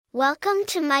Welcome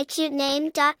to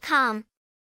mycutename.com.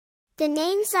 The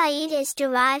name Zaid is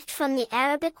derived from the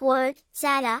Arabic word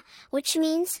zada, which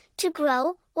means to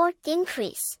grow or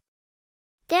increase.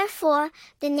 Therefore,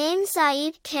 the name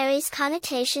Zaid carries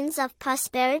connotations of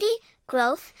prosperity,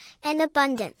 growth, and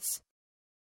abundance.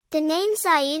 The name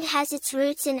Zaid has its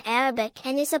roots in Arabic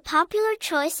and is a popular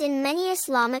choice in many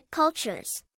Islamic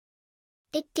cultures.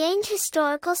 It gained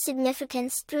historical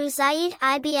significance through Zaid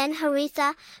ibn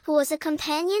Haritha, who was a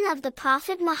companion of the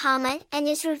Prophet Muhammad and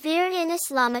is revered in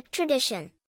Islamic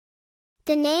tradition.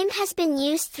 The name has been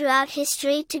used throughout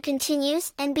history to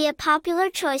continues and be a popular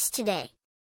choice today.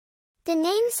 The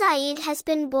name Zaid has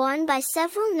been borne by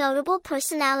several notable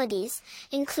personalities,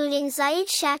 including Zaid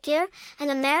Shakir,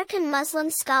 an American Muslim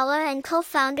scholar and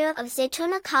co-founder of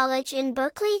Zaytuna College in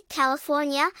Berkeley,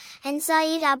 California, and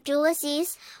Zaid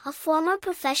Abdulaziz, a former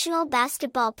professional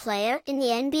basketball player in the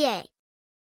NBA.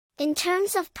 In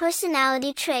terms of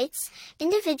personality traits,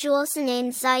 individuals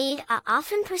named Zaid are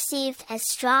often perceived as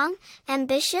strong,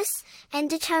 ambitious, and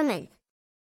determined.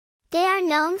 They are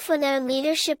known for their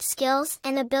leadership skills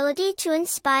and ability to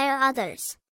inspire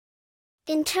others.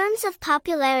 In terms of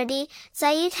popularity,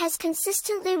 Zaid has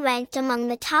consistently ranked among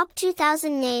the top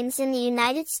 2,000 names in the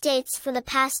United States for the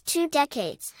past 2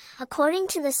 decades, according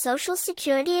to the Social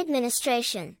Security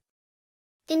Administration.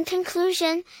 In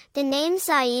conclusion, the name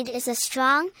Zaid is a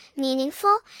strong,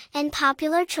 meaningful, and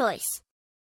popular choice.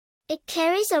 It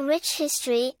carries a rich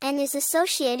history and is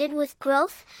associated with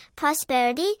growth,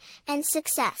 prosperity, and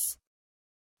success.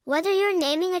 Whether you're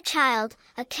naming a child,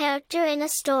 a character in a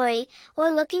story, or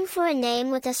looking for a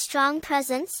name with a strong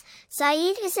presence,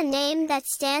 Zaid is a name that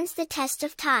stands the test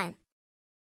of time.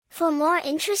 For more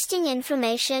interesting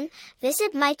information,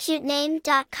 visit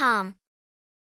mycutename.com.